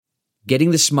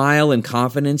Getting the smile and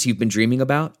confidence you've been dreaming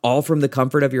about, all from the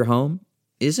comfort of your home,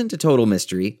 isn't a total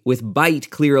mystery with Byte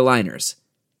clear aligners.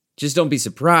 Just don't be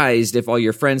surprised if all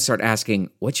your friends start asking,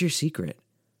 "What's your secret?"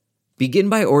 Begin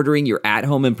by ordering your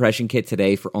at-home impression kit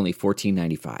today for only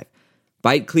 $14.95.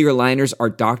 Byte clear aligners are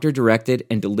doctor-directed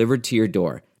and delivered to your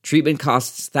door. Treatment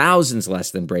costs thousands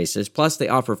less than braces, plus they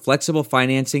offer flexible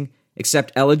financing,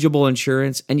 accept eligible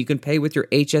insurance, and you can pay with your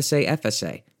HSA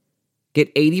FSA. Get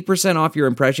 80% off your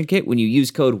impression kit when you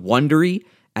use code WONDERY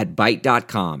at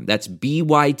Byte.com. That's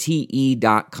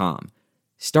BYTE.com.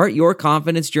 Start your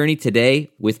confidence journey today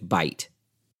with Byte.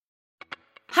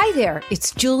 Hi there,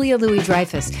 it's Julia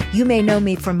Louis-Dreyfus. You may know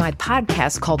me from my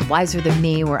podcast called Wiser Than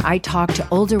Me, where I talk to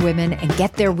older women and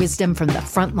get their wisdom from the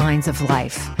front lines of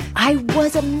life. I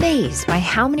was amazed by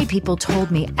how many people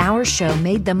told me our show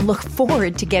made them look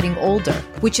forward to getting older,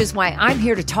 which is why I'm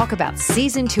here to talk about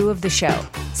season 2 of the show.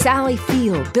 Sally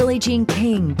Field, Billie Jean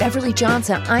King, Beverly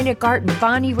Johnson, Ina Garten,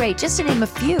 Bonnie Raitt, just to name a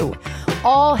few.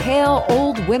 All hail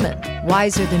old women.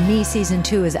 Wiser Than Me season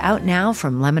 2 is out now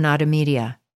from Lemonada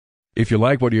Media. If you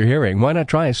like what you're hearing, why not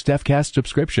try a StephCast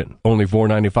subscription? Only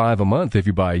 $4.95 a month if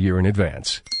you buy a year in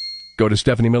advance. Go to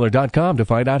StephanieMiller.com to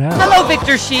find out how. Hello,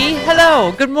 Victor Shi.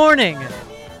 Hello. Good morning.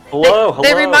 Hello.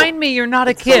 They remind me you're not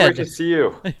a kid. So great to see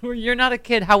you. You're not a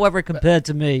kid, however, compared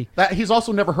to me. He's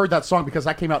also never heard that song because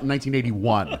that came out in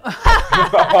 1981.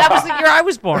 That was the year I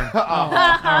was born. All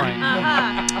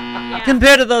right.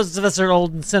 Compared to those of us who are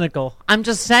old and cynical. I'm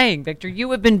just saying, Victor,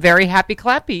 you have been very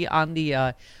happy-clappy on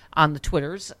the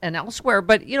Twitters and elsewhere,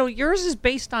 but yours is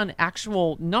based on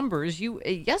actual numbers.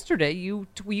 Yesterday you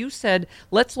said,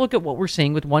 let's look at what we're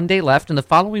seeing with 1 day left in the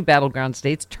following battleground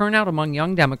states. Turnout among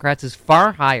young Democrats is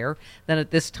far higher than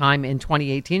at this time in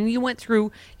 2018. And you went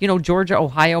through, Georgia,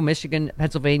 Ohio, Michigan,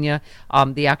 Pennsylvania,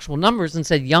 the actual numbers, and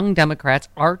said young Democrats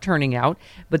are turning out.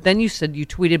 But then you said, you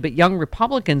tweeted, but young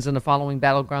Republicans in the following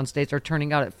battleground states are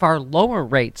turning out at far lower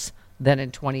rates than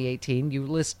in 2018. You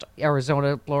list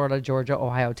Arizona, Florida, Georgia,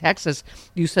 Ohio, Texas.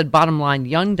 You said, bottom line,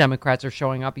 young Democrats are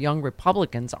showing up, young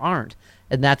Republicans aren't,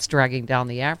 and that's dragging down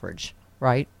the average,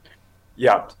 right?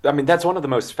 Yeah, I mean, that's one of the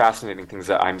most fascinating things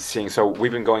that I'm seeing. So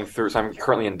we've been going through, so I'm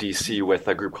currently in D.C. with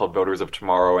a group called Voters of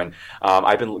Tomorrow, and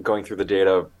I've been going through the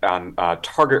data on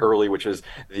Target Early, which is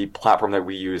the platform that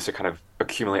we use to kind of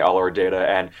accumulate all our data.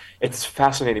 And it's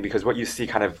fascinating because what you see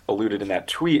kind of alluded in that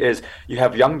tweet is you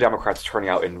have young Democrats turning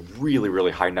out in really,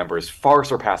 really high numbers, far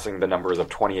surpassing the numbers of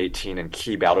 2018 in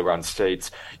key battleground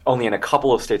states. Only in a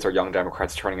couple of states are young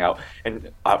Democrats turning out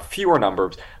in fewer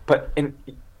numbers, but in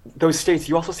those states,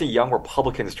 you also see young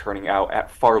Republicans turning out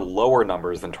at far lower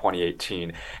numbers than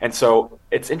 2018. And so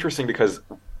it's interesting because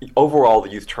overall the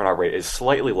youth turnout rate is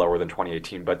slightly lower than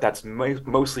 2018, but that's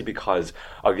mostly because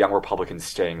of young Republicans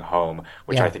staying home,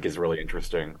 which I think is really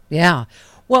interesting. Yeah.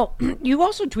 Well, you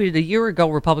also tweeted a year ago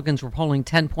Republicans were polling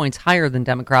 10 points higher than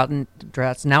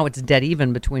Democrats. Now it's dead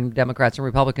even between Democrats and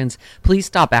Republicans. Please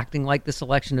stop acting like this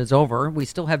election is over. We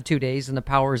still have 2 days and the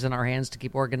power is in our hands to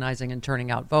keep organizing and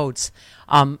turning out votes.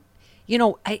 I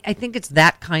think it's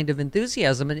that kind of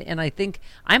enthusiasm. And I think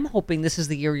I'm hoping this is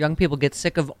the year young people get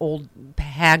sick of old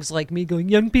hags like me going,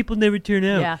 young people never turn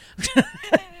out. Yeah.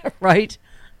 Right?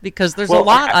 Because there's a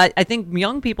lot. I think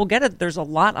young people get it. There's a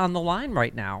lot on the line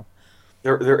right now.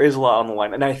 There is a lot on the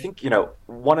line. And I think,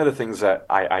 one of the things that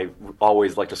I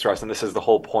always like to stress, and this is the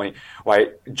whole point why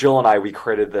Jill and I, we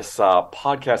created this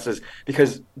podcast, is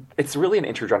because it's really an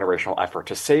intergenerational effort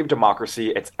to save democracy.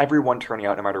 It's everyone turning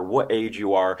out no matter what age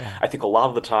you are. Yeah. I think a lot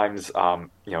of the times,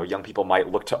 young people might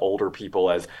look to older people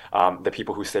as the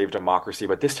people who save democracy.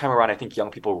 But this time around, I think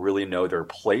young people really know their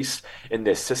place in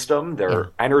this system. They're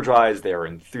energized. They're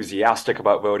enthusiastic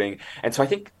about voting. And so I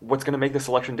think what's going to make this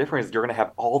election different is you're going to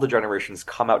have all the generations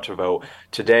come out to vote.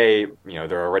 Today,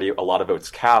 there are already a lot of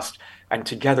votes cast. And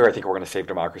together, I think we're going to save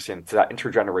democracy. And it's that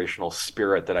intergenerational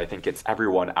spirit that I think gets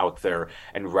everyone out there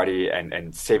and ready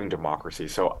and saving democracy.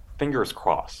 So fingers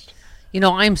crossed.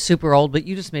 I'm super old, but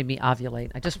you just made me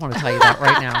ovulate. I just want to tell you that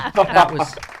right now. That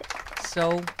was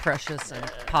so precious and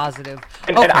positive.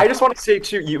 And I just want to say,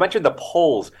 too, you mentioned the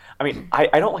polls. I mean,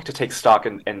 I don't like to take stock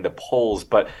in the polls,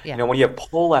 but when you have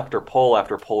poll after poll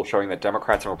after poll showing that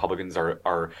Democrats and Republicans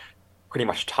are pretty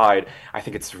much tied, I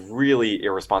think it's really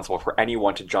irresponsible for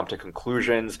anyone to jump to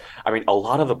conclusions. I mean, a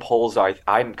lot of the polls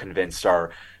I'm convinced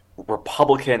are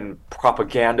Republican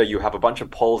propaganda. You have a bunch of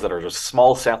polls that are just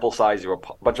small sample size. You have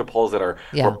a bunch of polls that are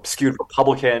skewed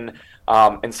Republican.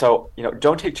 And so,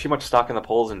 don't take too much stock in the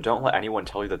polls and don't let anyone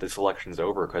tell you that this election's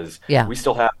over because we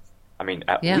still have,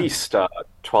 at least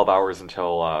 12 hours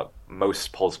until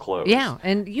most polls close. Yeah,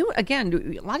 and you,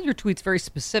 again, a lot of your tweets very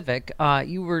specific.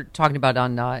 You were talking about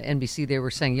on NBC, they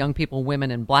were saying young people, women,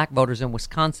 and black voters in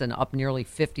Wisconsin up nearly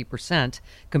 50%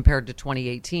 compared to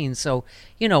 2018. So,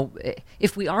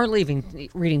 if we are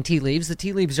reading tea leaves, the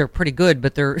tea leaves are pretty good,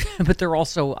 but they're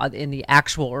also in the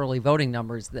actual early voting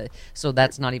numbers. So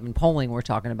that's not even polling we're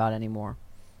talking about anymore.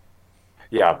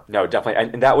 Yeah, no,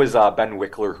 definitely. And that was Ben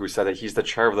Wickler, who said that he's the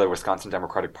chair of the Wisconsin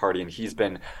Democratic Party, and he's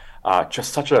been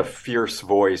just such a fierce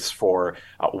voice for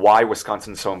why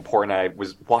Wisconsin's so important. I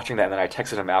was watching that, and then I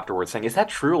texted him afterwards saying, is that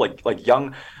true? Like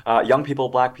young people,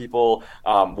 black people,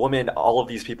 women, all of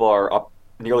these people are up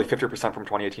nearly 50% from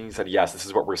 2018. He said, yes, this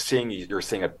is what we're seeing. You're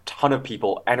seeing a ton of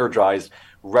people energized,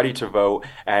 ready to vote.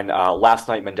 And last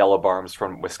night, Mandela Barnes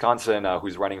from Wisconsin,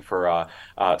 who's running for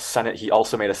Senate, he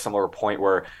also made a similar point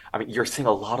where, you're seeing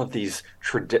a lot of these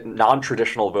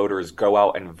non-traditional voters go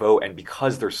out and vote. And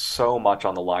because there's so much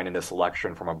on the line in this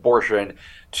election, from abortion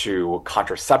to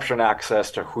contraception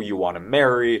access to who you want to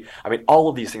marry, all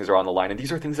of these things are on the line. And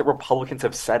these are things that Republicans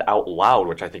have said out loud,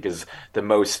 which I think is the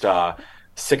most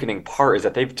sickening part, is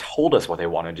that they've told us what they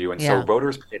want to do. And so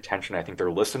voters pay attention. I think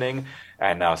they're listening.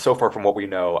 And so far from what we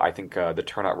know, I think the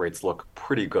turnout rates look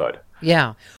pretty good.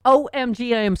 Yeah.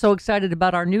 OMG, I am so excited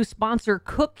about our new sponsor,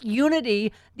 Cook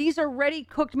Unity. These are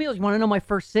ready-cooked meals. You want to know my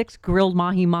first 6? Grilled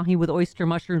mahi-mahi with oyster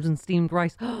mushrooms and steamed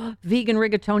rice. Vegan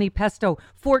rigatoni pesto.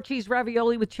 4-cheese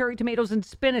ravioli with cherry tomatoes and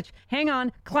spinach. Hang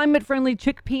on. Climate-friendly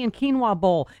chickpea and quinoa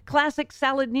bowl. Classic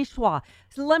salad niçoise.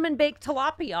 Lemon-baked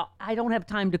tilapia. I don't have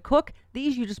time to cook.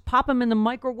 These, you just pop them in the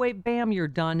microwave. Bam, you're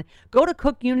done. Go to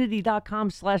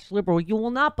cookunity.com/liberal. You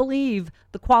will not believe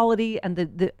the quality and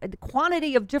the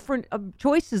quantity of different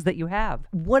choices that you have.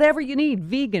 Whatever you need,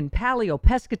 vegan, paleo,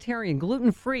 pescatarian,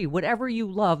 gluten-free, whatever you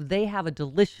love, they have a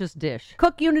delicious dish.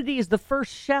 Cook Unity is the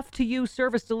first chef-to-you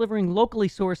service delivering locally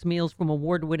sourced meals from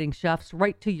award-winning chefs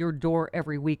right to your door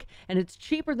every week. And it's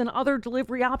cheaper than other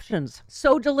delivery options.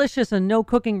 So delicious and no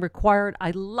cooking required.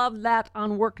 I love that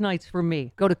on work nights for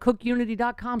me. Go to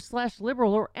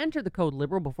cookunity.com/liberal or enter the code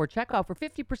liberal before checkout for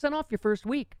 50% off your first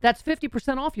week. That's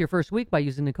 50% off your first week by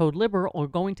using the code liberal or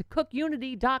going to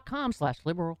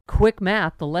cookunity.com/liberal. Quick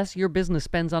math: the less your business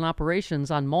spends on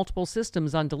operations, on multiple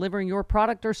systems, on delivering your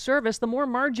product or service, the more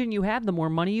margin you have, the more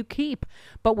money you keep.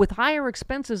 But with higher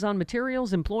expenses on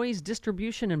materials, employees,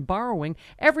 distribution, and borrowing,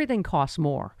 everything costs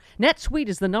more. NetSuite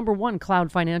is the #1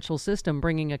 cloud financial system,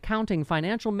 bringing accounting,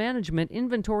 financial management,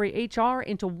 inventory, HR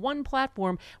into one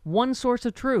platform, one source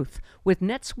of truth. With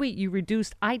NetSuite, you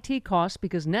reduce IT costs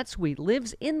because NetSuite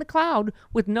lives in the cloud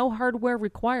with no hardware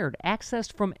required,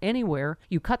 accessed from anywhere.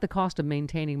 You cut the cost of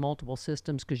maintaining multiple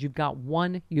systems because you've got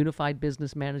one unified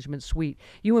business management suite.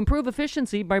 You improve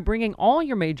efficiency by bringing all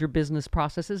your major business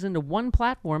processes into one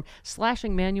platform,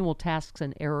 slashing manual tasks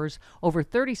and errors. Over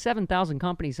 37,000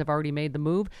 companies have already made the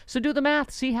move, so do the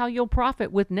math. See how you'll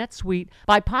profit with NetSuite.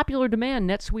 By popular demand,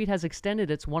 NetSuite has extended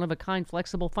its one-of-a-kind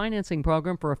flexible financing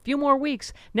program for a few more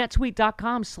weeks.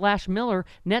 netsuite.com/Miller.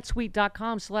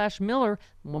 netsuite.com/Miller.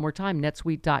 One more time,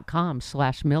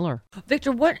 netsuite.com/Miller.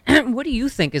 Victor, what do you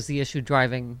think is the issue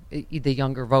driving the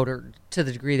younger voter to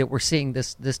the degree that we're seeing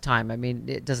this time?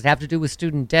 Does it have to do with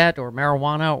student debt or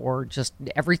marijuana or just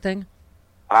everything?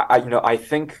 I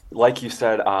think, like you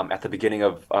said at the beginning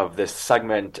of this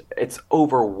segment, it's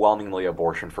overwhelmingly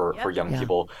abortion for young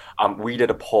people. We did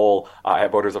a poll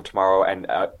at Voters of Tomorrow, and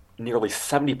nearly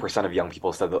 70% of young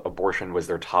people said that abortion was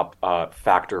their top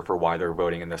factor for why they're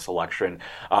voting in this election.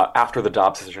 After the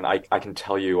Dobbs decision, I can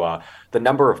tell you the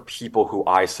number of people who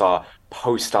I saw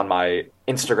post on my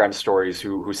Instagram stories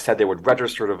who said they would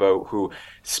register to vote, who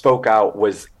spoke out,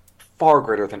 was far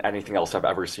greater than anything else I've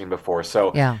ever seen before.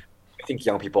 So I think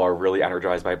young people are really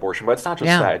energized by abortion, but it's not just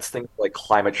that. It's things like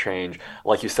climate change,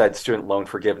 like you said, student loan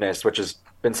forgiveness, which has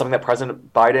been something that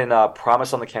President Biden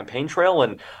promised on the campaign trail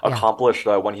and accomplished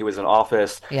when he was in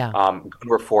office. Gun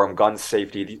reform, gun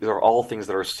safety, these are all things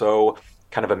that are so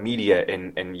kind of immediate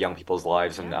in young people's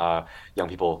lives and young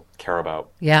people care about.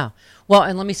 Yeah. Well,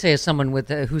 and let me say, as someone with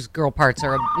whose girl parts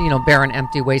are a barren,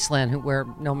 empty wasteland where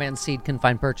no man's seed can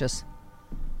find purchase,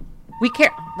 we care,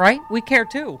 right? We care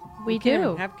too. We can't do.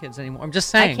 even have kids anymore. I'm just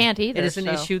saying. I can't either. It is an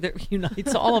issue that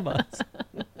unites all of us.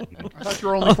 I thought you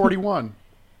were only 41.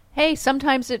 Hey,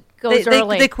 sometimes it goes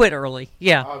early. They quit early.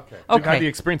 Yeah. Okay. You've had the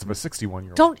experience of a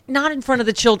 61-year-old. Not in front of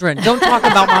the children. Don't talk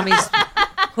about mommy's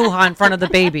hoo-ha in front of the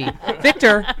baby.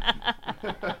 Victor.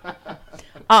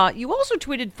 You also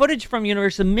tweeted footage from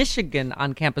University of Michigan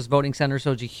on campus voting center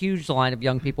shows a huge line of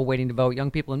young people waiting to vote. Young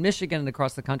people in Michigan and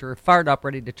across the country are fired up,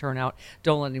 ready to turn out.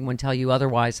 Don't let anyone tell you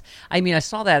otherwise. I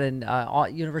saw that in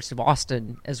University of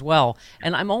Austin as well.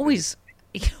 And I'm always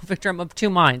Victor, I'm of two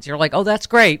minds. You're like, oh, that's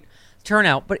great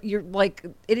turnout, but you're like,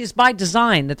 it is by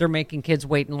design that they're making kids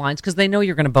wait in lines because they know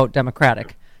you're going to vote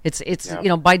Democratic. It's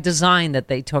by design that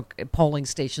they took polling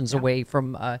stations away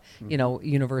from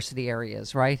university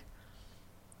areas, right?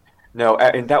 No,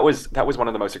 and that was one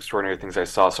of the most extraordinary things I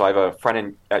saw. So I have a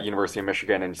friend at University of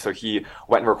Michigan, and so he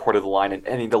went and recorded the line,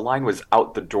 and the line was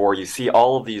out the door. You see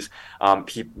all of these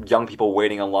young people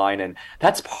waiting in line, and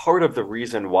that's part of the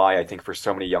reason why I think for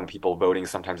so many young people voting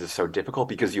sometimes is so difficult,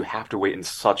 because you have to wait in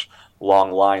such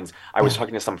long lines. I was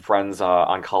talking to some friends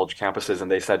on college campuses,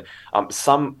 and they said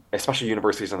some, especially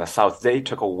universities in the South, they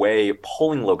took away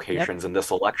polling locations in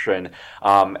this election,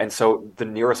 and so the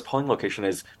nearest polling location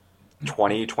is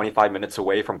 20, 25 minutes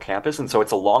away from campus. And so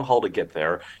it's a long haul to get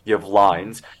there. You have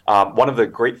lines. One of the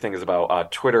great things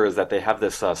about Twitter is that they have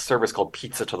this service called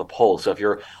Pizza to the Polls. So if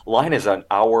your line is an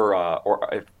hour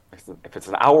or if it's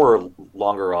an hour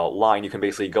longer line, you can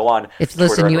basically go on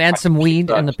Twitter. You add some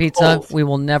weed in the pizza, we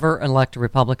will never elect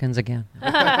Republicans again.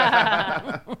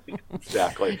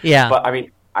 Exactly. Yeah. But I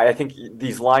mean, I think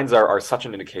these lines are such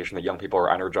an indication that young people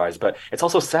are energized, but it's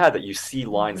also sad that you see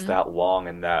lines that long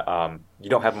and that you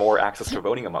don't have more access to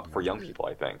voting for young people,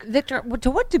 I think. Victor, to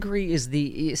what degree is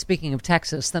speaking of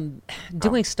Texas, them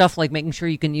doing stuff like making sure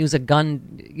you can use a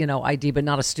gun, ID, but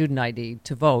not a student ID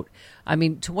to vote? I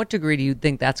mean, to what degree do you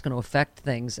think that's going to affect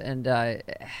things? And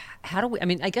how do we,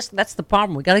 I guess that's the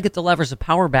problem. We got to get the levers of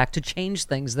power back to change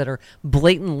things that are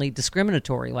blatantly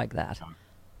discriminatory like that.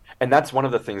 And that's one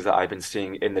of the things that I've been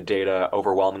seeing in the data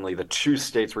overwhelmingly. The two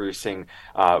states where you're seeing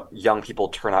young people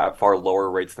turn out at far lower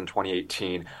rates than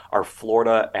 2018 are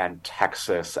Florida and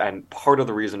Texas. And part of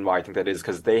the reason why I think that is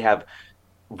because they have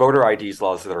voter ID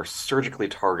laws that are surgically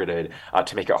targeted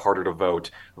to make it harder to vote.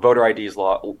 Voter ID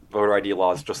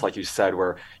laws, just like you said,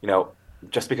 where,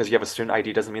 just because you have a student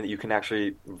ID doesn't mean that you can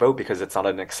actually vote because it's not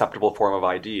an acceptable form of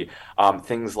ID.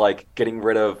 Things like getting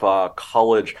rid of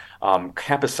college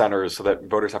campus centers so that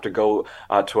voters have to go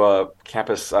to a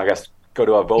campus, go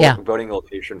to a voting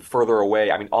location further away.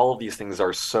 I mean, all of these things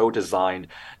are so designed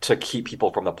to keep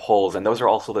people from the polls. And those are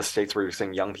also the states where you're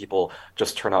seeing young people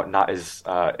just turn out not as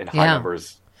in high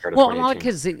numbers. Well, a lot of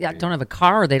kids don't have a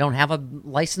car. They don't have a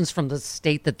license from the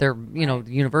state that their the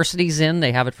university's in.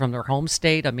 They have it from their home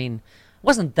state. I mean, it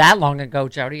wasn't that long ago,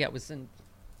 Jody. It was in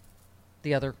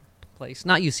the other place,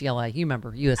 not UCLA. You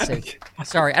remember USC?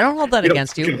 Sorry, I don't hold that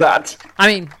against you. I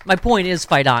mean, my point is,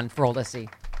 fight on for Old SC.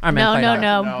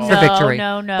 No, for victory.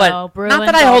 No. But Bruins not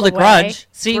that I hold a grudge.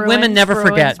 See, Bruins, women never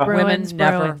forget. Bruins, Women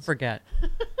never forget.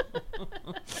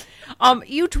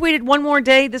 You tweeted one more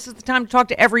day. This is the time to talk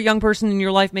to every young person in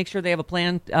your life. Make sure they have a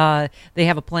plan. They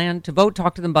have a plan to vote.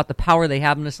 Talk to them about the power they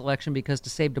have in this election, because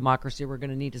to save democracy, we're going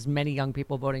to need as many young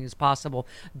people voting as possible.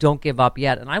 Don't give up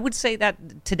yet. And I would say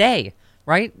that today,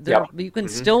 right? You can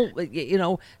still,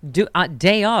 do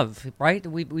day of, right?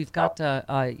 We've got,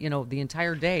 the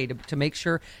entire day to make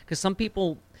sure, because some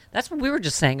people. That's what we were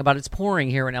just saying about it's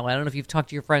pouring here in LA. I don't know if you've talked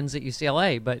to your friends at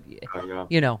UCLA, but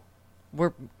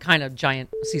we're kind of giant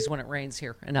sees when it rains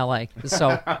here in LA.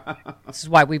 So this is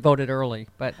why we voted early.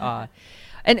 But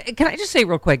and can I just say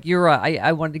real quick,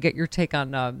 I wanted to get your take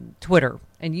on Twitter.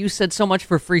 And you said so much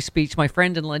for free speech. My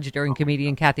friend and legendary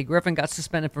comedian Kathy Griffin got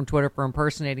suspended from Twitter for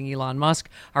impersonating Elon Musk.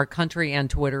 Our country and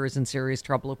Twitter is in serious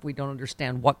trouble if we don't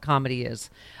understand what comedy is.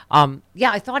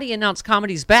 I thought he announced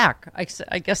comedy's back,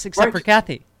 I guess, except for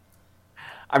Kathy.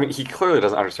 I mean, he clearly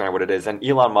doesn't understand what it is. And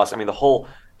Elon Musk, the whole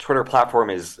Twitter platform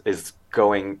is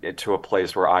going into a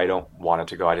place where I don't want it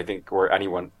to go. I think where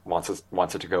anyone wants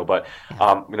it to go. But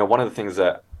one of the things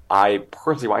that I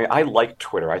personally I like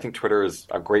Twitter. I think Twitter is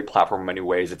a great platform in many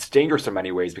ways. It's dangerous in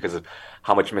many ways because of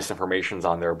how much misinformation is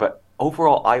on there. But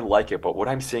overall, I like it. But what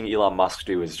I'm seeing Elon Musk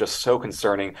do is just so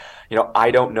concerning.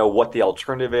 I don't know what the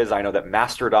alternative is. I know that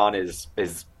Mastodon is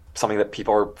something that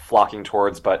people are flocking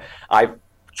towards. But I've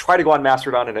tried to go on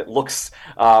Mastodon, and it looks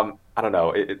I don't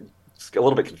know. It's a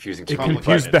little bit confusing to me. It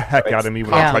confused the heck out of me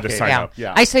when I tried to sign up.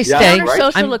 I say stay.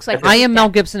 Social looks like I am Mel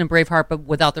Gibson in Braveheart, but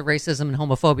without the racism and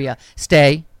homophobia.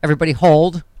 Stay. Everybody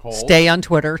hold. Stay on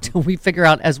Twitter till we figure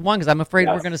out as one, because I'm afraid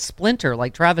we're going to splinter,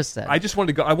 like Travis said. I just wanted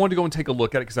to go. I wanted to go and take a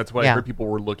look at it because that's what I heard people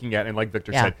were looking at, and like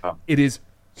Victor said, it is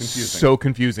confusing. So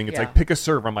confusing. It's like pick a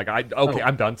server. I'm like,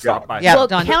 I'm done. Stop. Bye. Well,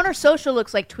 Counter Social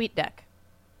looks like TweetDeck.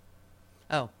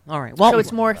 Oh, all right. Well, so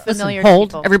it's more familiar. Hold.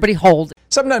 To people. Everybody hold.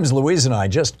 Sometimes Louise and I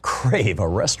just crave a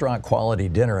restaurant-quality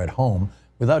dinner at home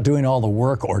without doing all the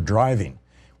work or driving.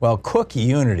 Well, Cook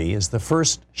Unity is the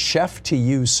first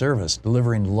chef-to-you service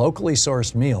delivering locally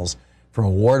sourced meals from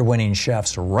award-winning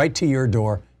chefs right to your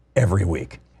door every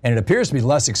week. And it appears to be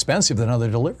less expensive than other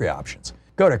delivery options.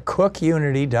 Go to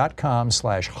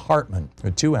cookunity.com/Hartman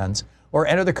with 2 N's or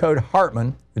enter the code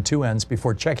Hartman with 2 N's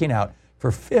before checking out for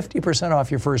 50%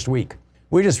 off your first week.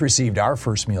 We just received our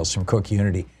first meals from Cook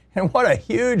Unity, and what a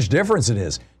huge difference it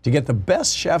is to get the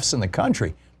best chefs in the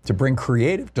country to bring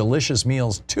creative, delicious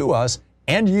meals to us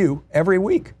and you every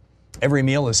week. Every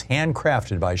meal is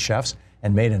handcrafted by chefs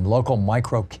and made in local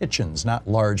micro kitchens, not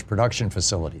large production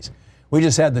facilities. We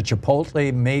just had the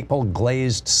Chipotle maple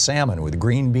glazed salmon with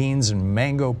green beans and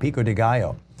mango pico de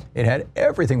gallo. It had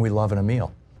everything we love in a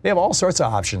meal. They have all sorts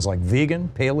of options like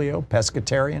vegan, paleo,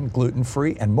 pescatarian,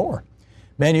 gluten-free, and more.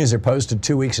 Menus are posted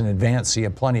 2 weeks in advance, so you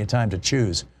have plenty of time to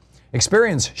choose.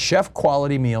 Experience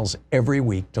chef-quality meals every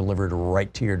week delivered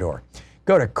right to your door.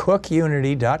 Go to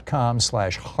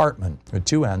cookunity.com/Hartman with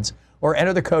 2 N's or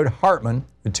enter the code Hartman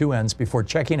with 2 N's before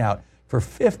checking out for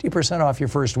 50% off your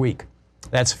first week.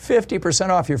 That's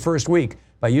 50% off your first week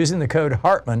by using the code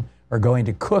Hartman or going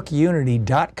to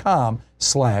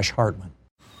cookunity.com/Hartman.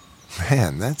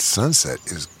 Man, that sunset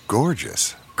is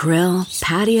gorgeous. Grill,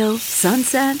 patio,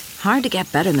 sunset. Hard to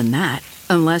get better than that.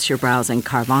 Unless you're browsing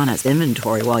Carvana's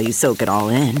inventory while you soak it all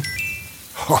in.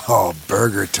 Oh,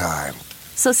 burger time.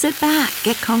 So sit back,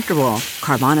 get comfortable.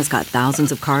 Carvana's got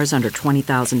thousands of cars under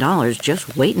 $20,000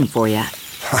 just waiting for you.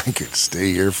 I could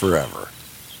stay here forever.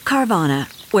 Carvana,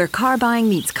 where car buying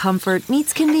meets comfort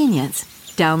meets convenience.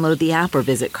 Download the app or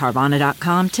visit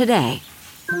Carvana.com today.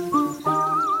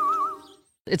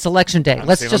 It's election day.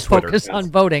 Let's just focus on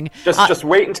voting. Just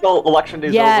wait until election day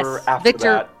is over. After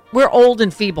Victor, that, we're old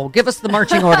and feeble. Give us the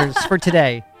marching orders for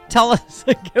today. Tell us,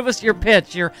 give us your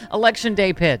pitch, your election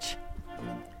day pitch.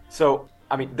 So,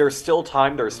 I mean, there's still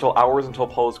time. There's still hours until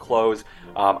polls close.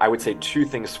 I would say 2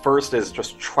 things. First is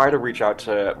just try to reach out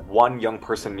to one young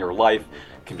person in your life.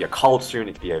 It can be a college student.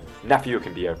 It can be a nephew. It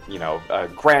can be a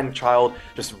grandchild.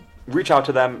 Just reach out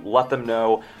to them. Let them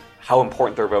know how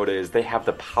important their vote is. They have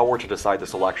the power to decide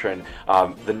this election.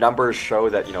 The numbers show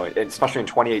that, especially in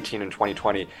 2018 and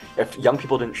 2020, if young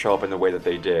people didn't show up in the way that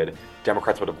they did,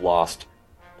 Democrats would have lost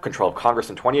control of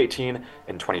Congress in 2018.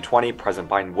 In 2020, President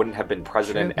Biden wouldn't have been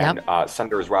president, and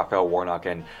Senators Raphael Warnock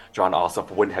and John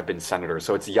Ossoff wouldn't have been senators.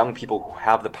 So it's young people who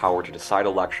have the power to decide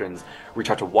elections.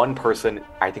 Reach out to one person.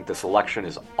 I think this election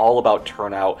is all about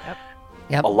turnout.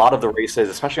 A lot of the races,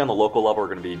 especially on the local level, are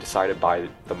going to be decided by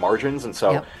the margins. And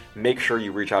so make sure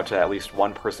you reach out to at least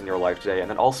one person in your life today. And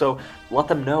then also let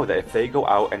them know that if they go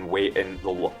out and wait in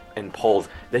polls,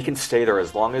 they can stay there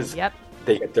as long as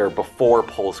they get there before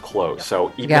polls close.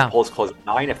 So even if polls close at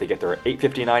 9, if they get there at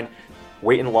 8:59,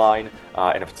 wait in line.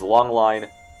 And if it's a long line,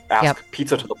 ask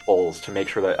pizza to the polls to make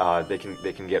sure that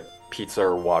they can get pizza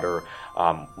or water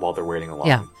while they're waiting in line.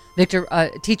 Yeah. Victor,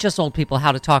 teach us old people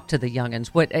how to talk to the youngins.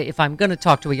 What if I'm going to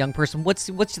talk to a young person? What's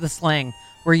the slang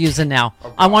we're using now?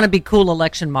 I want to be cool,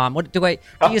 election mom. What do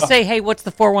you say? Hey, what's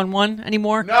the 411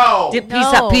 anymore? No.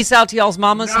 Peace out to y'all's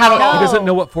mamas. No. He doesn't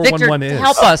know what 411 Victor, is.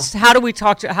 Help us. How do we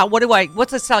talk to?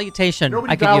 What's a salutation?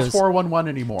 Nobody I can dials use 411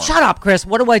 anymore. Shut up, Chris.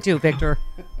 What do I do, Victor?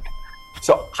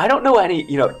 So I don't know any.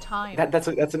 That's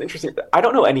an interesting. I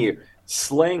don't know any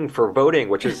slang for voting,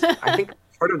 which is I think.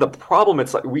 Part of the problem,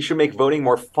 it's like we should make voting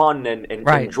more fun and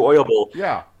enjoyable.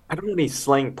 Yeah. I don't know any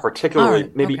slang particularly.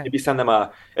 Right, maybe send them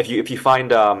if you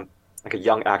find like a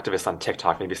young activist on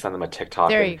TikTok, maybe send them a TikTok.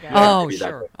 There you go. Oh,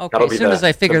 sure. Okay, as soon as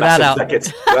I figure that out.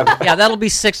 Yeah, that'll be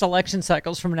 6 election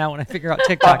cycles from now when I figure out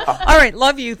TikTok. All right,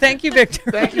 love you. Thank you, Victor.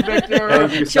 Thank you, Victor.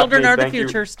 Thank you, Children Stephanie. are the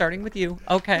future, starting with you.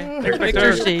 Okay. There's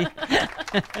Victor Shi.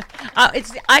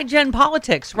 It's iGen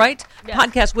Politics, right? Yes.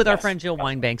 Podcast with our friend Jill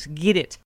Wine-Banks. Get it.